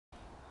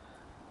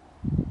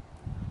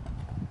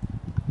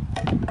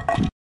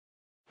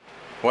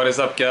What is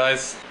up,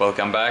 guys?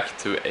 Welcome back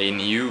to a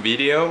new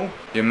video.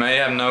 You may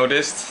have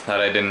noticed that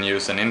I didn't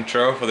use an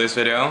intro for this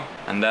video,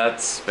 and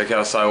that's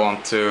because I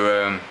want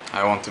to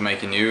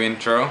make a new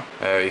intro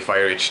if I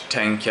reach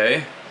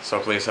 10k, so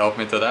please help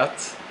me to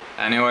that.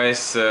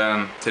 Anyways,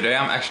 today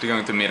I'm actually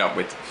going to meet up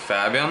with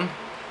Fabian.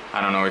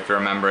 I don't know if you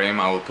remember him.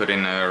 I will put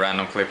in a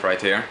random clip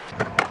right here.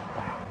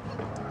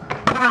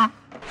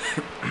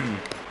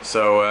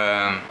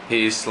 So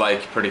he's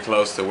like pretty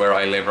close to where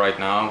I live right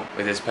now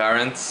with his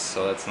parents,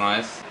 so that's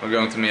nice. We're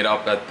going to meet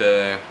up at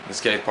the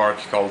skate park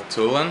called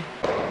Tullen.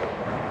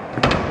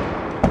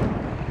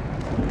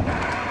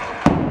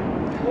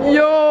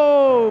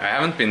 Yo! I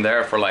haven't been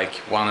there for like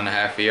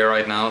 1.5 years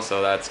right now,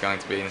 so that's going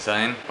to be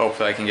insane.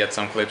 Hopefully I can get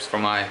some clips for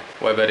my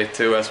web edit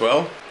too as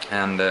well.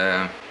 And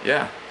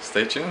yeah,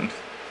 stay tuned.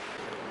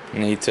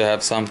 Need to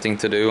have something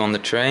to do on the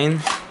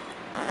train.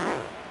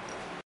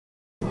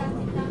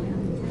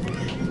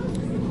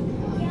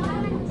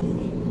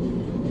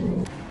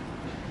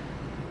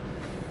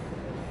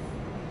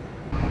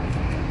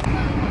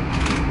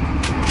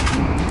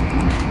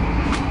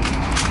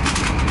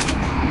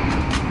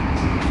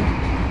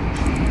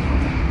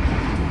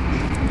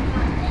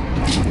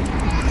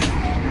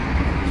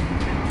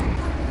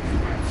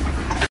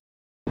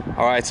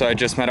 Alright, so I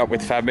just met up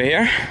with Fabian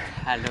here.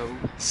 Hello.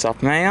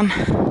 Sup, man?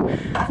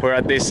 We're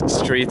at this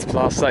street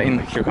plaza in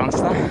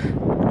Kristianstad.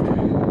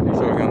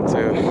 So we're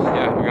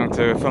going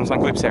to film some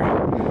clips here.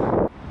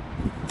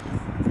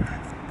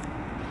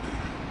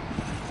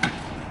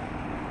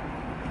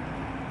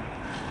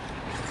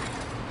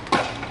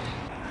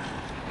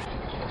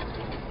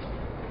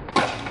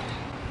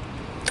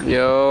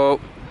 Yo!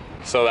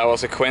 So that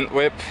was a quint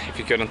whip, if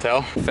you couldn't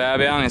tell.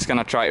 Fabian is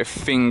gonna try a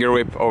finger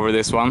whip over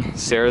this one.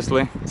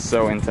 Seriously,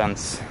 so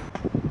intense.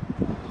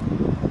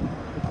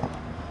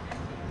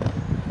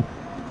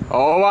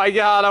 Oh my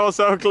god, that was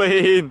so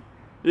clean!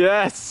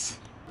 Yes!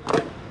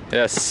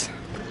 Yes.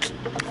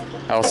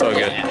 That was so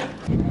good.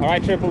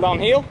 Alright, triple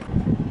downhill.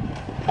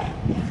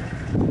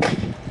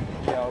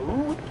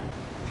 Yo.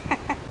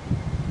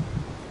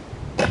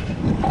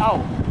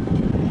 Ow!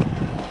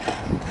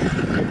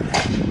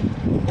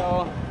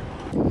 Yo.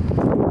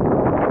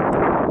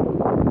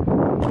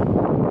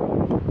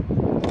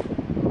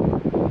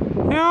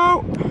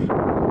 No!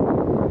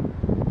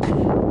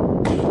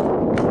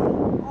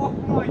 Oh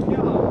my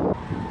god!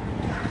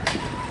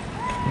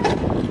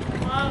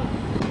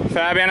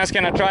 Fabian is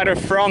gonna try to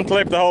front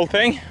flip the whole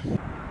thing.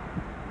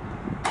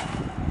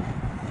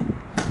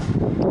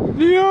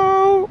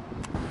 Yo!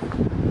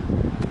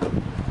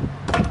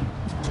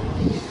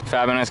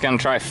 Fabian is gonna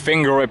try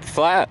finger whip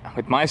flat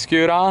with my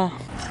scooter.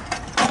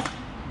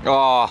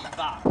 Oh!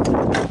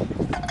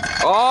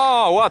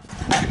 Oh, what?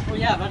 Oh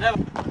yeah, but that...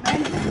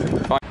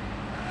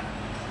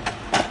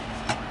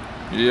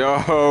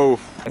 Yo!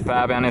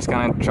 Fabian is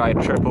gonna try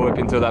triple whip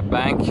into that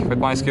bank with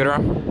my scooter.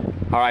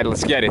 Alright,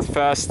 let's get it.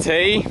 First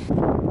tee.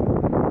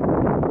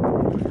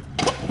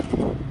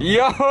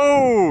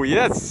 Yo!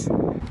 Yes!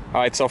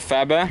 Alright, so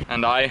Fabian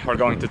and I are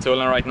going to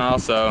Tullen right now,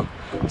 so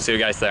see you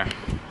guys there.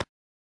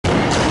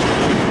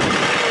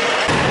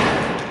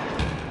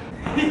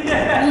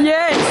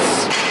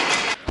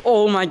 Yes!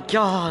 Oh my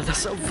god, that's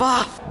so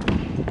far.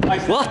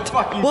 What?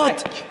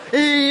 What?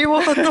 Hey,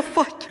 what the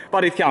fuck?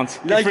 But it counts.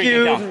 It Like freaking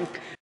you... counts.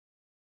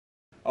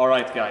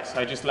 Alright guys,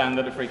 I just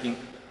landed a freaking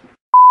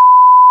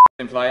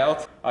fly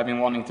out. I've been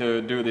wanting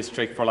to do this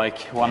trick for like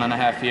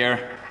 1.5 years.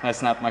 I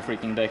snapped my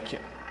freaking deck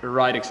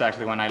right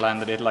exactly when I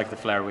landed it, like the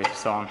flare whip,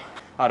 so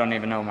I don't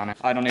even know, man.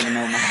 I don't even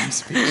know, man. I'm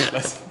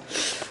speechless.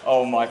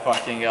 Oh my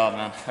fucking god,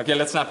 man. Okay,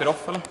 let's snap it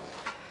off, eller?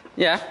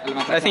 Yeah,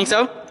 I think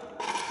so.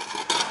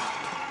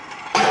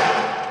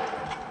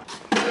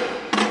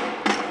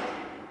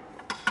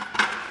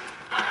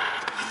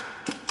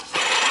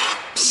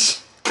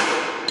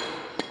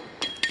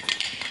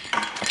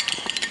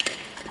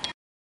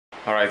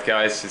 Alright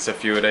guys, it's a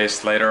few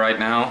days later right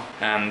now,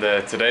 and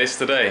today's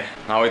the day.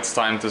 Now it's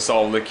time to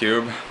solve the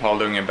cube while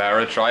doing a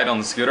barrage ride on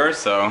the scooter,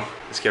 so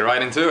let's get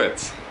right into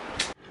it.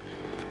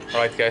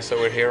 Alright guys, so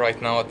we're here right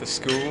now at the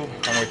school.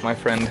 I'm with my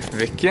friend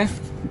Vicky.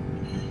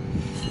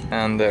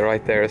 And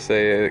right there is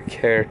a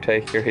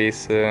caretaker.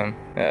 He's, I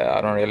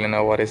don't really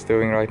know what he's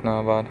doing right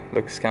now, but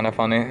looks kind of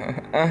funny.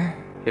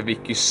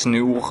 Vicky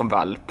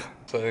snorvalp.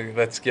 So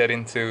let's get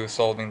into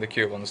solving the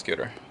cube on the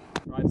scooter.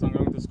 Right, so I'm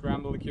going to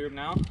scramble the cube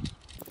now.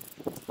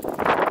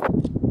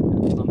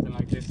 Something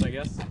like this, I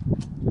guess.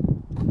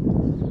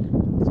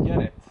 Let's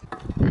get it.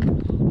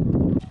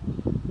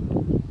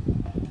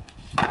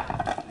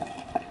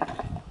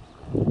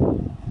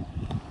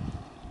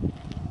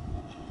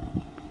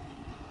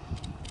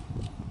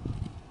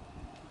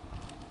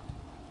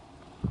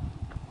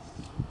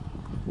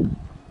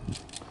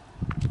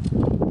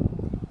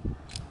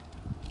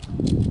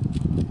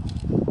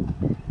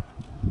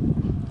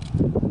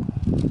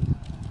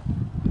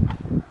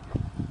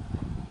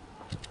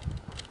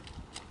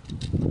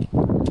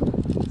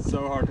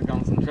 So hard to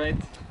concentrate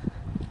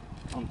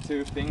on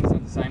two things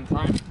at the same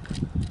time.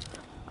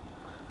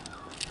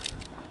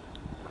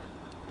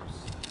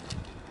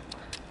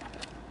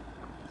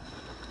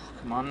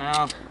 Come on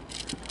now.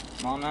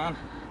 Come on, man.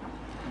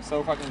 I'm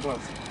so fucking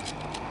close.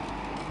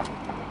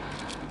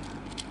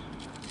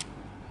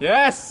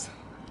 Yes!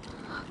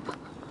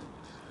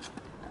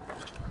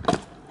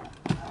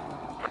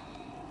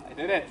 I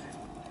did it.